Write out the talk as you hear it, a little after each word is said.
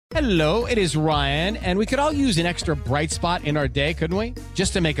Hello, it is Ryan, and we could all use an extra bright spot in our day, couldn't we?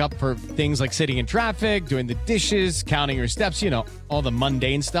 Just to make up for things like sitting in traffic, doing the dishes, counting your steps, all the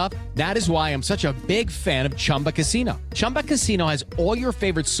mundane stuff. That is why I'm such a big fan of Chumba Casino. Chumba Casino has all your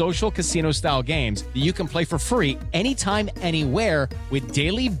favorite social casino-style games that you can play for free anytime, anywhere with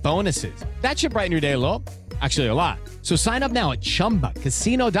daily bonuses. That should brighten your day a little. Actually, a lot. So sign up now at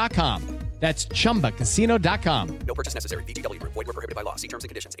ChumbaCasino.com. That's ChumbaCasino.com. No purchase necessary. VGW Group. Void where prohibited by law. See terms and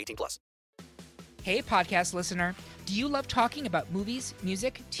conditions. 18+. Hey, podcast listener. Do you love talking about movies,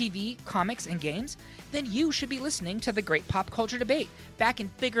 music, TV, comics, and games? Then you should be listening to The Great Pop Culture Debate, back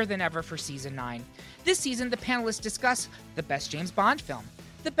and bigger than ever for Season 9. This season, the panelists discuss the best James Bond film,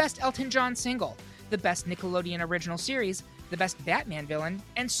 the best Elton John single, the best Nickelodeon original series, the best Batman villain,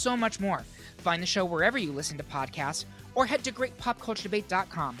 and so much more. Find the show wherever you listen to podcasts, or head to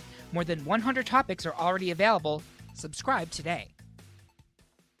greatpopculturedebate.com. More than 100 topics are already available. Subscribe today.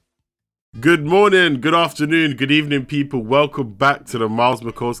 Good morning, good afternoon, good evening, people. Welcome back to the Miles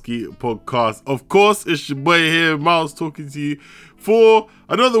Mikulski podcast. Of course, it's your boy here, Miles, talking to you for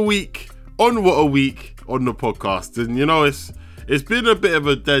another week on What a Week on the podcast. And it's been a bit of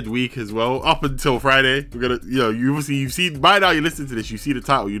a dead week as well, up until Friday. We're gonna, you've seen by now. You listen to this, you see the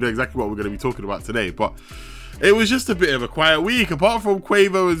title, you know exactly what we're gonna be talking about today. But it was just a bit of a quiet week, apart from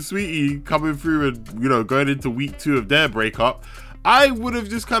Quavo and Sweetie coming through and, going into week 2 of their breakup. I would have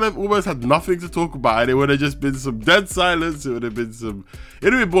just kind of almost had nothing to talk about, and it would have just been some dead silence. It would have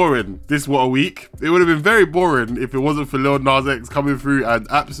been boring, this What a Week. It would have been very boring if it wasn't for Lil Nas X coming through and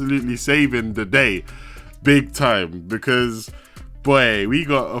absolutely saving the day, big time, because boy, we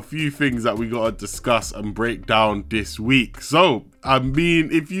got a few things that we got to discuss and break down this week. So, I mean,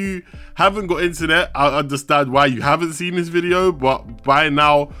 if you haven't got internet, I understand why you haven't seen this video, but by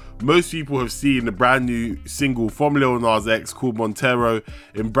now, most people have seen the brand new single from Lil Nas X called Montero,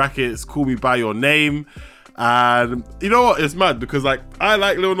 in brackets, Call Me By Your Name. And you know what? It's mad because, I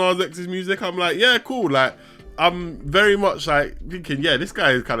like Lil Nas X's music. I'm like, yeah, cool. I'm very much thinking, yeah, this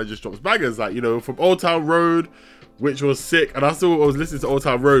guy kind of just drops bangers. From Old Town Road, which was sick. And I was listening to Old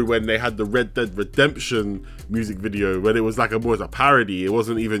Town Road when they had the Red Dead Redemption music video, when it was more as a parody. It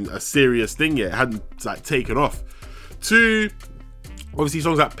wasn't even a serious thing yet. It hadn't taken off. To obviously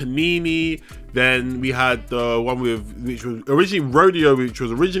songs like Panini. Then we had the one which was originally Rodeo, which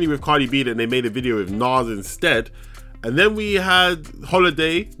was originally with Cardi B, and they made a video with Nas instead. And then we had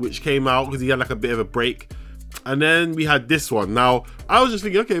Holiday, which came out because he had a bit of a break. And then we had this one. Now, I was just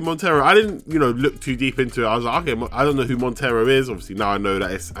thinking, okay, Montero. I didn't, look too deep into it. I was like, okay, I don't know who Montero is. Obviously, now I know that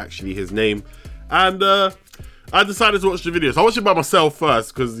it's actually his name. And I decided to watch the video. So I watched it by myself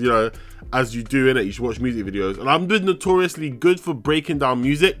first because, as you do in it, you should watch music videos. And I'm notoriously good for breaking down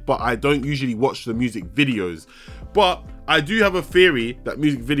music, but I don't usually watch the music videos. But I do have a theory that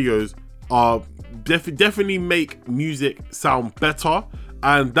music videos are definitely make music sound better.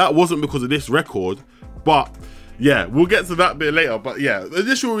 And that wasn't because of this record. But yeah, we'll get to that bit later. But yeah, the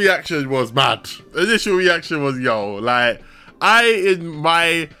initial reaction was mad. The initial reaction was, I, in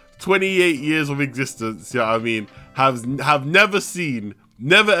my 28 years of existence, have never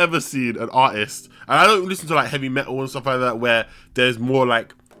ever seen an artist, and I don't listen to heavy metal and stuff like that, where there's more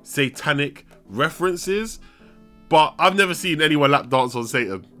satanic references, but I've never seen anyone lap dance on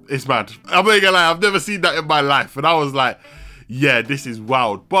Satan. It's mad. I'm not gonna lie, I've never seen that in my life. And I was like, yeah, this is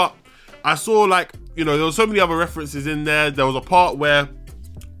wild. But I saw there were so many other references in there. There was a part where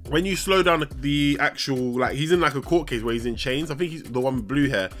when you slow down the actual, he's in a court case where he's in chains. I think he's the one with blue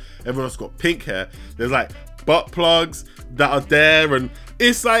hair. Everyone else got pink hair. There's butt plugs that are there. And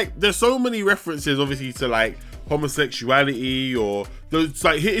it's there's so many references, obviously, to homosexuality, or those,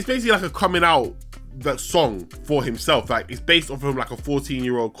 it's basically a coming out song for himself. It's based off of a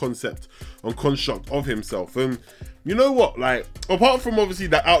 14-year-old concept and construct of himself. And you know what, apart from obviously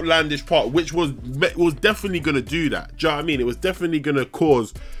that outlandish part, which was definitely going to do that, do you know what I mean? It was definitely going to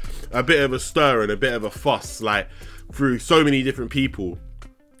cause a bit of a stir and a bit of a fuss, through so many different people.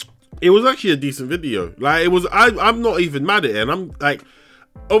 It was actually a decent video. I'm not even mad at it. And I'm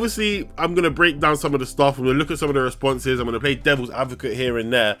obviously, I'm going to break down some of the stuff. I'm going to look at some of the responses. I'm going to play devil's advocate here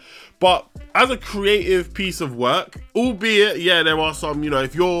and there. But as a creative piece of work, albeit, yeah, there are some,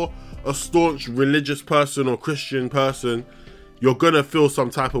 if you're a staunch religious person or Christian person, you're going to feel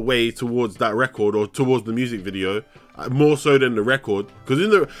some type of way towards that record or towards the music video, more so than the record.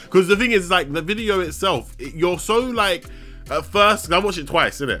 Because the thing is, the video itself, you're so at first, I watched it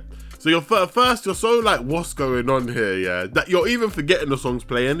twice, innit? So at first, you're so what's going on here, yeah? That you're even forgetting the song's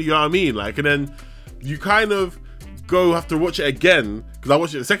playing, you know what I mean? And then you kind of go have to watch it again because I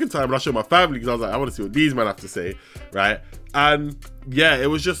watched it the second time and I showed my family because I was like, I want to see what these men have to say, right? And yeah, it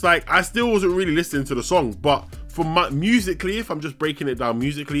was just like, I still wasn't really listening to the song, but musically, if I'm just breaking it down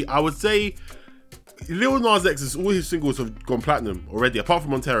musically, I would say Lil Nas X, all his singles have gone platinum already, apart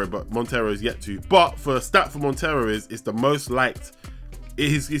from Montero, but Montero is yet to. But for a stat for Montero is it's the most liked,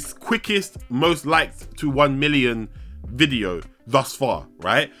 his quickest, most liked to 1 million video thus far,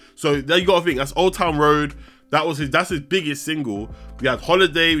 right? So there you got to think, that's Old Town Road. That's his biggest single. We had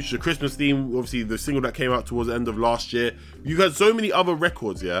Holiday, which is a Christmas theme, obviously the single that came out towards the end of last year. You've had so many other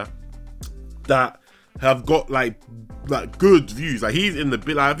records, yeah, that have got like good views. Like he's in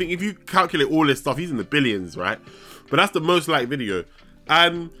the I think if you calculate all this stuff, he's in the billions, right? But that's the most liked video.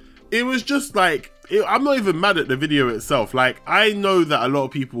 And it was just like, I'm not even mad at the video itself. Like, I know that a lot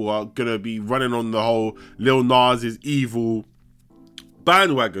of people are gonna be running on the whole Lil Nas X Evil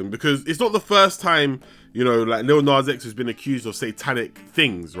bandwagon because it's not the first time, you know, like Lil Nas X has been accused of satanic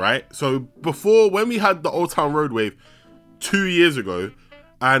things, right? So before, when we had the Old Town Road wave 2 years ago,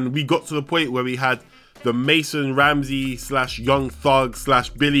 and we got to the point where we had the Mason Ramsey / Young Thug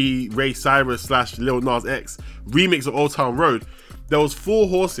 / Billy Ray Cyrus / Lil Nas X remix of Old Town Road, there was 4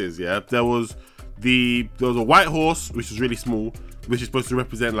 horses, yeah? There was a white horse, which was really small, which is supposed to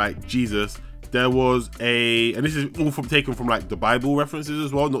represent like Jesus. There was and this is all taken from like the Bible references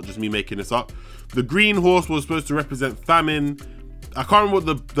as well, not just me making this up. The green horse was supposed to represent famine. I can't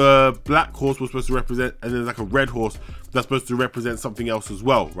remember what the black horse was supposed to represent, and then like a red horse that's supposed to represent something else as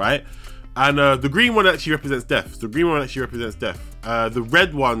well, right? And the green one actually represents death. The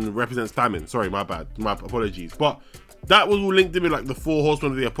red one represents famine. Sorry, my bad. My apologies. But that was all linked in with like the 4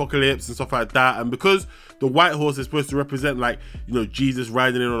 horsemen of the apocalypse and stuff like that. And because the white horse is supposed to represent like, you know, Jesus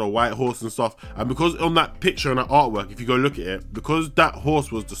riding in on a white horse and stuff, and because on that picture and that artwork, if you go look at it, because that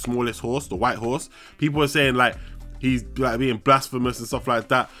horse was the smallest horse, the white horse, people were saying like he's like being blasphemous and stuff like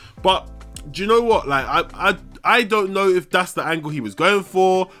that. But do you know what? Like I don't know if that's the angle he was going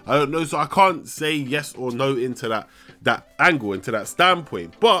for. I don't know, so I can't say yes or no into that angle, into that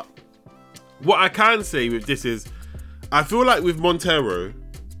standpoint. But what I can say with this is, I feel like with Montero,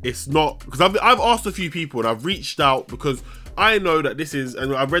 it's not, because I've asked a few people and I've reached out because I know that this is,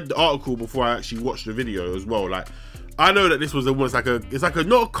 and I've read the article before I actually watched the video as well. Like, I know that this was almost like it's like a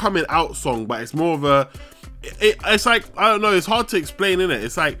not a coming out song, but it's more of it's like, I don't know, it's hard to explain, innit?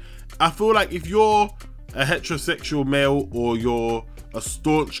 It's like, I feel like if you're a heterosexual male or you're a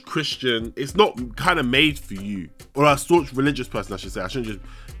staunch Christian, it's not kind of made for you, or a staunch religious person, I should say. I shouldn't just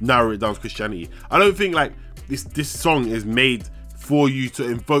narrow it down to Christianity. I don't think like this song is made for you to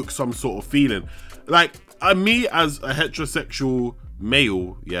invoke some sort of feeling. Like, me as a heterosexual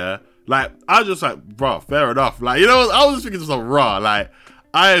male, yeah, like, I just like, bruh, fair enough. Like, you know, I was just thinking to myself, raw, like,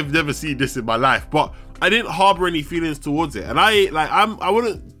 I have never seen this in my life, but I didn't harbor any feelings towards it. And I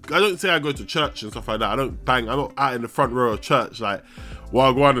don't say I go to church and stuff like that. I'm not out in the front row of church, like,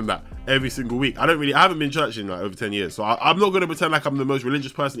 while I go on and that every single week. I haven't been to church in like over 10 years. So I'm not going to pretend like I'm the most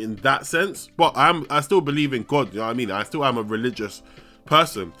religious person in that sense, but I still believe in God. You know what I mean? I still am a religious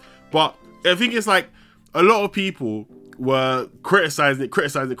person. But I think it's like a lot of people were criticizing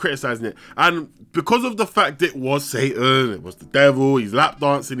it. And because of the fact it was Satan, it was the devil, he's lap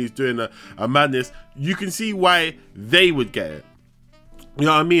dancing, he's doing a madness, you can see why they would get it. You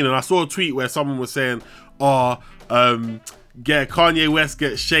know what I mean? And I saw a tweet where someone was saying, Kanye West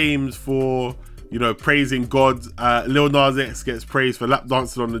gets shamed for, you know, praising God. Lil Nas X gets praised for lap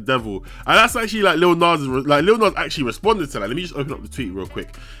dancing on the devil. And that's actually like Lil Nas actually responded to that. Let me just open up the tweet real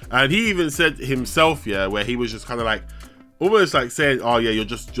quick. And he even said himself, yeah, where he was just kind of like, almost like saying, oh yeah, you're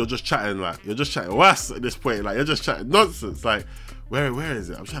just chatting, like, you're just chatting was at this point, like, you're just chatting nonsense. Like, where is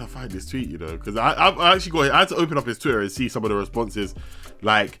it? I'm trying to find this tweet, you know, because I had to open up his Twitter and see some of the responses.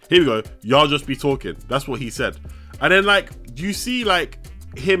 Like, here we go, y'all just be talking. That's what he said. And then, like, you see, like,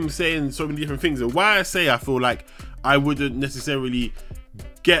 him saying so many different things. And why I feel like I wouldn't necessarily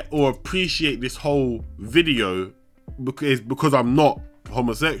get or appreciate this whole video because I'm not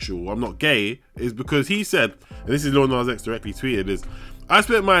homosexual, I'm not gay, is because he said, and this is Lil Nas X directly tweeted, is, I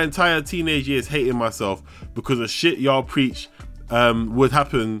spent my entire teenage years hating myself because of shit y'all preach would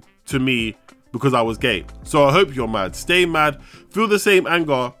happen to me because I was gay. So I hope you're mad. Stay mad. Feel the same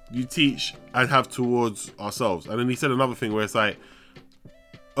anger you teach and have towards ourselves. And then he said another thing where it's like,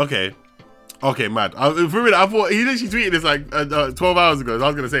 okay, mad. For a minute, I thought he literally tweeted this like 12 hours ago. So I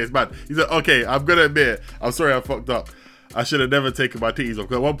was gonna say it's mad. He said, okay, I'm gonna admit, I'm sorry, I fucked up. I should have never taken my titties off.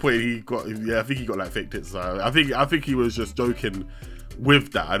 Because at one point I think he got like fake tits. So I think he was just joking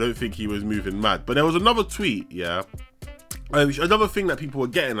with that. I don't think he was moving mad. But there was another tweet, yeah. Another thing that people were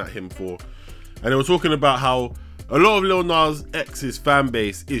getting at him for, and they were talking about how a lot of Lil Nas X's fan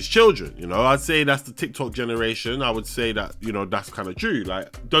base is children. You know, I'd say that's the TikTok generation. I would say that, you know, that's kind of true.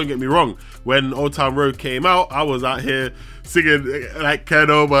 Like, don't get me wrong. When Old Town Road came out, I was out here singing like, "Can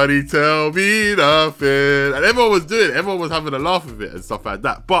nobody tell me nothing?" And everyone was doing it. Everyone was having a laugh with it and stuff like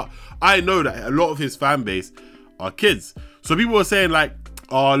that. But I know that a lot of his fan base are kids. So people were saying like,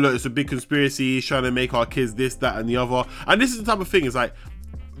 "Oh, look, it's a big conspiracy. He's trying to make our kids this, that, and the other." And this is the type of thing. It's like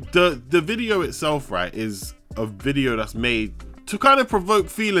the video itself, right, is a video that's made to kind of provoke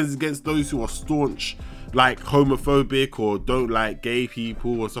feelings against those who are staunch, like homophobic or don't like gay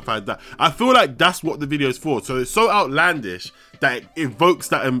people or stuff like that. I feel like that's what the video is for. So it's so outlandish that it evokes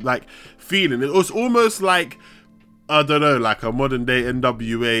that like feeling. It was almost like, I don't know, like a modern day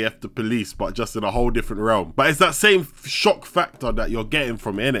NWA F the Police, but just in a whole different realm. But it's that same shock factor that you're getting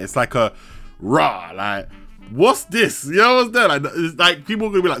from it, innit? It's like a rah, like, what's this? You know what's there? Like, it's like people are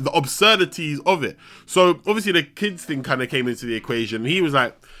gonna be like the absurdities of it. So obviously the kids thing kind of came into the equation. He was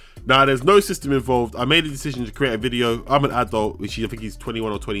like, "Nah, there's no system involved. I made a decision to create a video. I'm an adult," which I think he's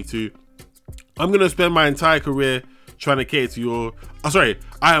 21 or 22. "I'm gonna spend my entire career trying to cater to your. I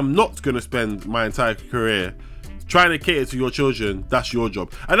am not gonna spend my entire career trying to cater to your children. That's your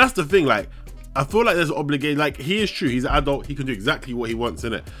job." And that's the thing. Like, I feel like there's an obligation. Like, he is true. He's an adult. He can do exactly what he wants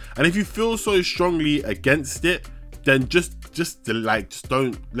in it. And if you feel so strongly against it, then just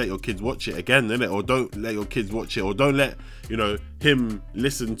don't let your kids watch it again, innit? Or don't let your kids watch it, or don't let, you know, him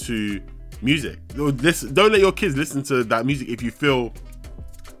listen to music. Don't let your kids listen to that music if you feel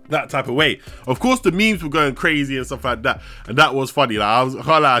that type of way. Of course, the memes were going crazy and stuff like that, and that was funny. Like,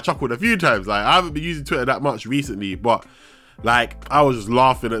 I chuckled a few times. Like, I haven't been using Twitter that much recently, but like, I was just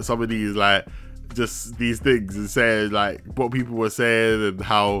laughing at some of these, like, just these things and saying like what people were saying and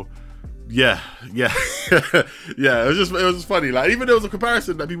how yeah it was just funny. Like, even there was a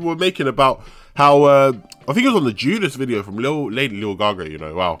comparison that people were making about how I think it was on the Judas video from Lil Gaga. You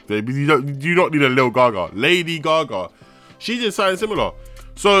know, wow, you don't need a Lil Gaga. Lady Gaga, she did something similar.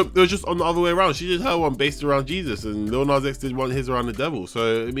 So it was just on the other way around. She did her one based around Jesus, and Lil Nas X did one his around the devil.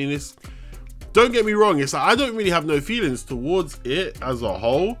 So I mean, it's, don't get me wrong, it's like, I don't really have no feelings towards it as a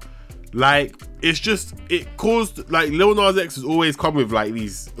whole. Like, it's just, it caused, like, Lil Nas X has always come with like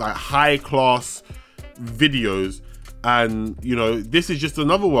these like high class videos, and you know, this is just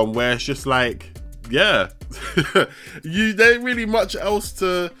another one where it's just like, yeah, there ain't really much else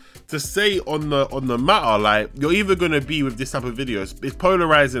to say on the matter. Like, you're either gonna be with this type of video, it's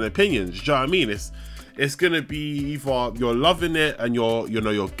polarizing opinions. Do you know what I mean? It's gonna be either you're loving it and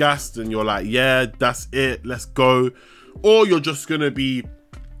you're gassed and you're like, yeah, that's it, let's go, or you're just gonna be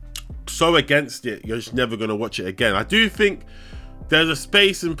so against it you're just never gonna watch it again. I do think there's a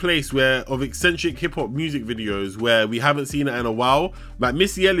space and place where of eccentric hip-hop music videos where we haven't seen it in a while. Like,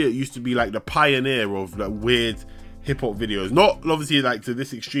 Missy Elliott used to be like the pioneer of like weird hip-hop videos, not obviously like to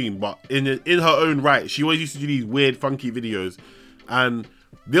this extreme, but in her own right, she always used to do these weird funky videos. And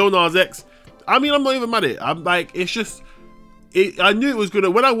Lil Nas X, I mean, I'm not even mad at it. I'm like, it's just, I knew it was gonna,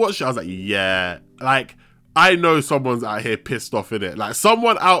 when I watched it, I was like, yeah, like, I know someone's out here pissed off in it. Like,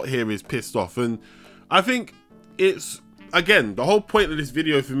 someone out here is pissed off. And I think it's, again, the whole point of this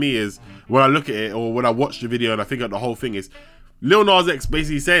video for me is, when I look at it, or when I watch the video and I think of the whole thing, is Lil Nas X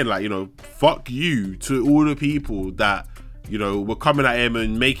basically saying like, you know, fuck you to all the people that, you know, were coming at him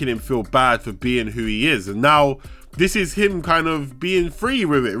and making him feel bad for being who he is. And now this is him kind of being free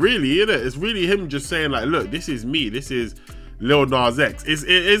with it, really, isn't it? It's really him just saying like, look, this is me. This is Lil Nas X. It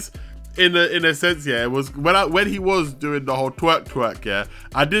is in a sense, yeah. It was when he was doing the whole twerk, yeah.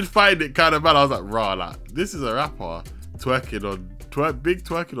 I did find it kind of bad. I was like, rah, like, this is a rapper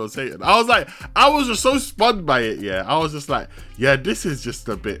twerking on Satan. I was like, I was just so spun by it, yeah. I was just like, yeah, this is just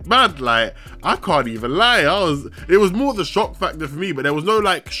a bit mad. Like, I can't even lie. It was more the shock factor for me, but there was no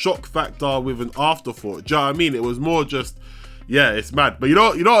like shock factor with an afterthought. Do you know what I mean? It was more just, yeah, it's mad. But you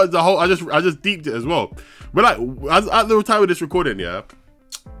know, the whole, I just deeped it as well. But like, at the time of this recording, yeah,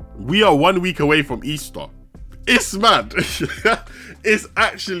 we are 1 week away from Easter. It's mad. It's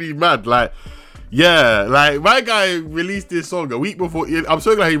actually mad. Like, yeah, like, my guy released this song a week before. I'm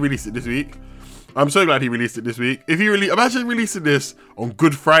so glad he released it this week. Imagine releasing this on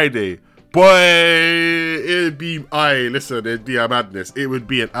Good Friday. Boy, it'd be a madness. It would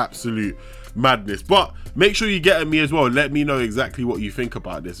be an absolute madness. But make sure you get at me as well. Let me know exactly what you think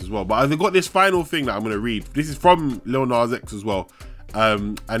about this as well. But I've got this final thing that I'm going to read. This is from Lil Nas X as well.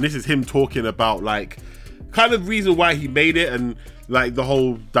 And this is him talking about like kind of reason why he made it and like the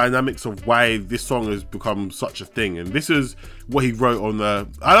whole dynamics of why this song has become such a thing. And this is what he wrote on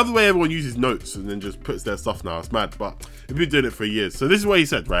I love the way everyone uses notes and then just puts their stuff now. It's mad, but we've been doing it for years. So this is what he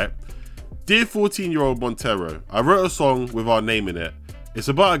said, right? Dear 14-year-old Montero, I wrote a song with our name in it. It's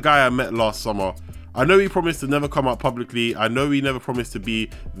about a guy I met last summer. I know he promised to never come out publicly. I know he never promised to be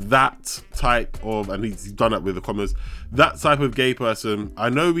that type of, and he's done that with the commas, that type of gay person. I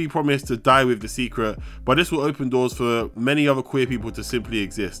know he promised to die with the secret, but this will open doors for many other queer people to simply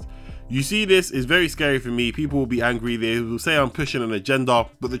exist. You see, this is very scary for me. People will be angry. They will say I'm pushing an agenda,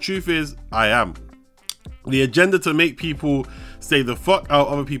 but the truth is, I am. The agenda to make people stay the fuck out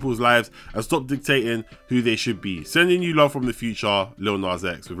of other people's lives and stop dictating who they should be. Sending you love from the future, Lil Nas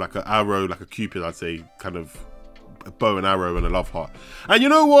X, with like an arrow, like a cupid, I'd say, kind of a bow and arrow and a love heart. And you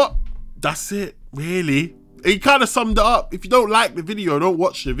know what? That's it, really. He kind of summed it up. If you don't like the video, don't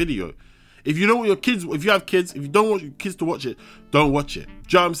watch the video. If you don't want your kids, if you have kids, if you don't want your kids to watch it, don't watch it. Do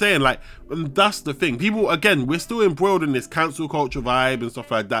you know what I'm saying? Like, and that's the thing. People, again, we're still embroiled in this cancel culture vibe and stuff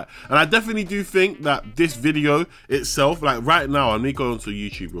like that. And I definitely do think that this video itself, like right now, let me go onto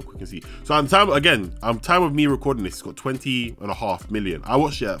YouTube real quick and see. So time of me recording this, it's got 20.5 million. I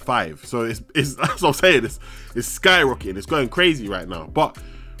watched it at 5. So it's that's what I'm saying. It's skyrocketing. It's going crazy right now. But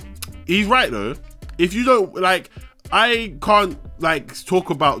he's right though. If you don't like, I can't like talk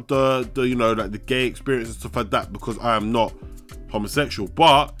about the you know, like the gay experience and stuff like that because I am not homosexual.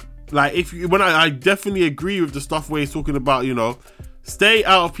 But like, I definitely agree with the stuff where he's talking about, you know, stay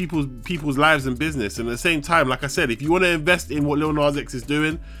out of people's lives and business. And at the same time, like I said, if you want to invest in what Lil Nas X is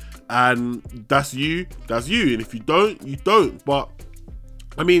doing, and that's you. And if you don't, you don't. But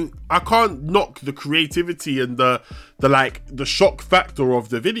I mean, I can't knock the creativity and the shock factor of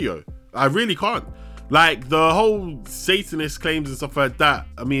the video. I really can't. Like, the whole Satanist claims and stuff like that,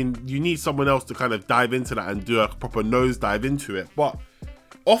 I mean, you need someone else to kind of dive into that and do a proper nose dive into it. But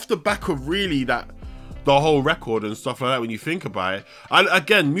off the back of really the whole record and stuff like that, when you think about it,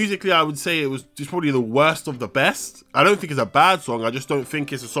 again, musically, I would say it's probably the worst of the best. I don't think it's a bad song. I just don't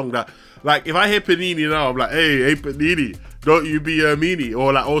think it's a song that, like, if I hear Panini now, I'm like, hey Panini, don't you be a meanie,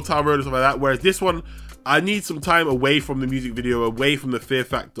 or like Old Town Road or stuff like that. Whereas this one, I need some time away from the music video, away from the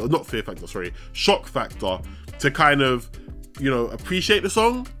shock factor, to kind of, you know, appreciate the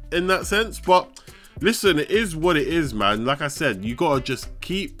song in that sense. But listen, it is what it is, man. Like I said, you gotta just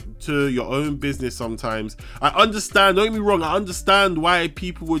keep to your own business sometimes. I understand, don't get me wrong, I understand why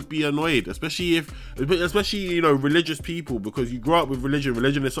people would be annoyed, especially you know, religious people, because you grow up with religion.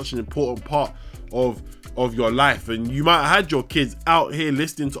 Religion is such an important part of your life, and you might have had your kids out here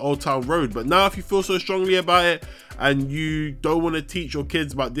listening to Old Town Road, but now if you feel so strongly about it and you don't want to teach your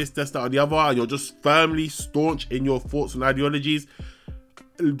kids about this, that, or the other, and you're just firmly staunch in your thoughts and ideologies,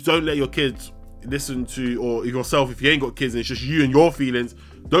 don't let your kids listen to, or yourself, if you ain't got kids and it's just you and your feelings,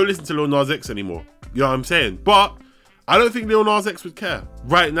 don't listen to Lil Nas X anymore. You know what I'm saying? But I don't think Lil Nas X would care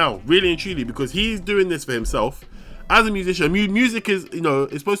right now, really and truly, because he's doing this for himself. As a musician, music is, you know,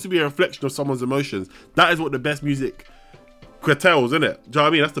 it's supposed to be a reflection of someone's emotions. That is what the best music curtails, isn't it? Do you know what I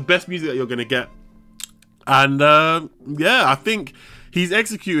mean? That's the best music that you're going to get. And yeah, I think he's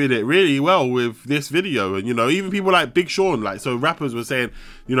executed it really well with this video. And, you know, even people like Big Sean, like, so rappers were saying,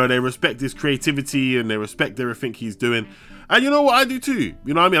 you know, they respect his creativity and they respect everything he's doing. And you know what, I do too.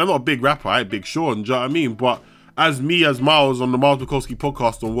 You know what I mean? I'm not a big rapper, I ain't Big Sean, do you know what I mean? But as Miles on the Miles Bukowski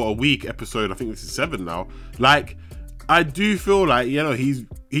podcast on What a Week episode, I think this is 7 now, like, I do feel like, you know, he's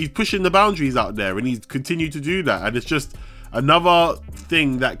pushing the boundaries out there, and he's continued to do that, and it's just another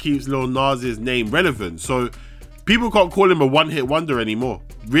thing that keeps Lil Nas's name relevant. So people can't call him a one-hit wonder anymore,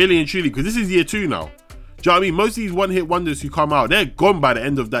 really and truly, because this is year 2 now. Do you know what I mean? Most of these one-hit wonders who come out, they're gone by the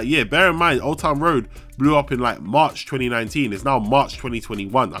end of that year. Bear in mind, Old Town Road blew up in like March 2019. It's now March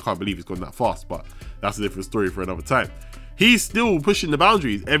 2021. I can't believe it's gone that fast, but that's a different story for another time. He's still pushing the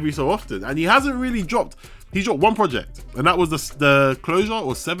boundaries every so often, and he hasn't really dropped. He dropped one project, and that was the Closure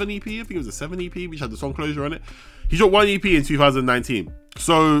or 7 EP. I think it was a 7 EP, which had the song Closure on it. He dropped one EP in 2019.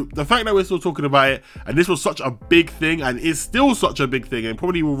 So the fact that we're still talking about it, and this was such a big thing, and is still such a big thing, and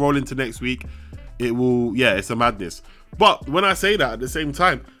probably will roll into next week, it will, yeah, it's a madness. But when I say that, at the same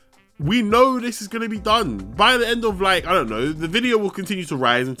time, we know this is going to be done by the end of, like, I don't know, the video will continue to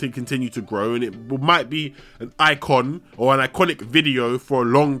rise and to continue to grow, and it might be an icon or an iconic video for a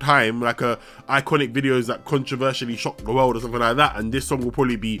long time, like iconic videos that controversially shock the world or something like that, and this song will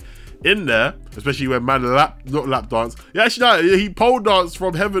probably be in there, especially when man not lap dance. Yeah, actually, no, he pole danced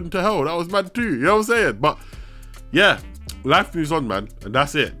from heaven to hell. That was mad too, you know what I'm saying? But yeah, life moves on, man, and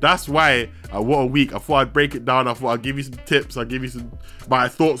that's it. That's why What a Week, I thought I'd break it down. I thought I'd give you some tips, I'd give you some my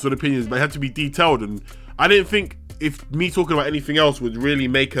thoughts and opinions, but it had to be detailed, and I didn't think if me talking about anything else would really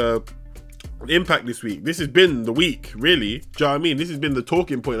make an impact this week. This has been the week, really. Do you know what I mean? This has been the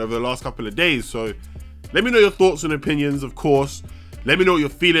talking point over the last couple of days. So let me know your thoughts and opinions, of course. Let me know what you're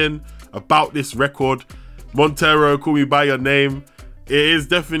feeling about this record. Montero, Call Me By Your Name. It is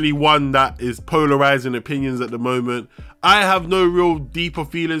definitely one that is polarizing opinions at the moment. I have no real deeper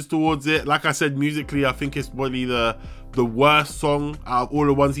feelings towards it. Like I said, musically, I think it's probably the worst song out of all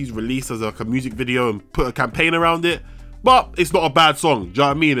the ones he's released as like a music video and put a campaign around it. But it's not a bad song, do you know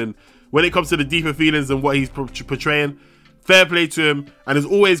what I mean? And when it comes to the deeper feelings and what he's portraying, fair play to him. And there's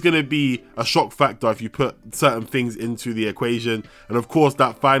always going to be a shock factor if you put certain things into the equation. And of course,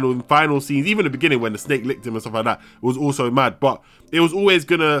 that final scenes, even the beginning when the snake licked him and stuff like that, it was also mad. But it was always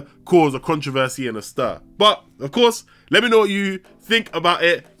going to cause a controversy and a stir. But of course, let me know what you think about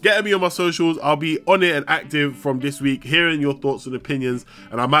it. Get at me on my socials. I'll be on it and active from this week, hearing your thoughts and opinions.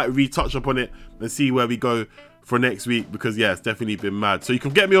 And I might retouch upon it and see where we go for next week, because yeah, it's definitely been mad. So you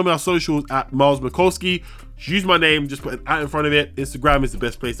can get me on my socials at Miles Mikulski. Use my name, just put an @ in front of it. Instagram is the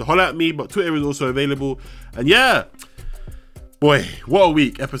best place to holler at me, but Twitter is also available. And yeah, boy, what a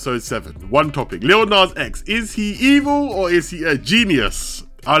week. Episode 7. One topic. Lil Nas X. Is he evil or is he a genius?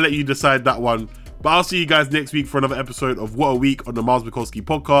 I'll let you decide that one. But I'll see you guys next week for another episode of What a Week on the Miles Mikulski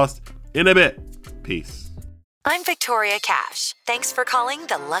podcast. In a bit. Peace. I'm Victoria Cash. Thanks for calling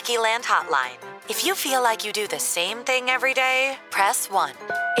the Lucky Land Hotline. If you feel like you do the same thing every day, press 1.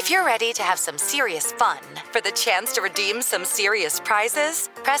 If you're ready to have some serious fun for the chance to redeem some serious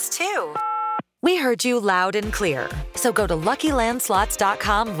prizes, press 2. We heard you loud and clear. So go to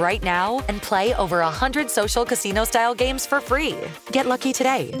LuckyLandSlots.com right now and play over 100 social casino-style games for free. Get lucky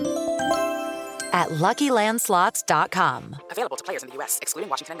today at LuckyLandSlots.com. Available to players in the U.S., excluding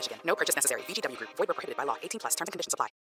Washington and Michigan. No purchase necessary. VGW Group. Void where prohibited by law. 18+. Terms and conditions apply.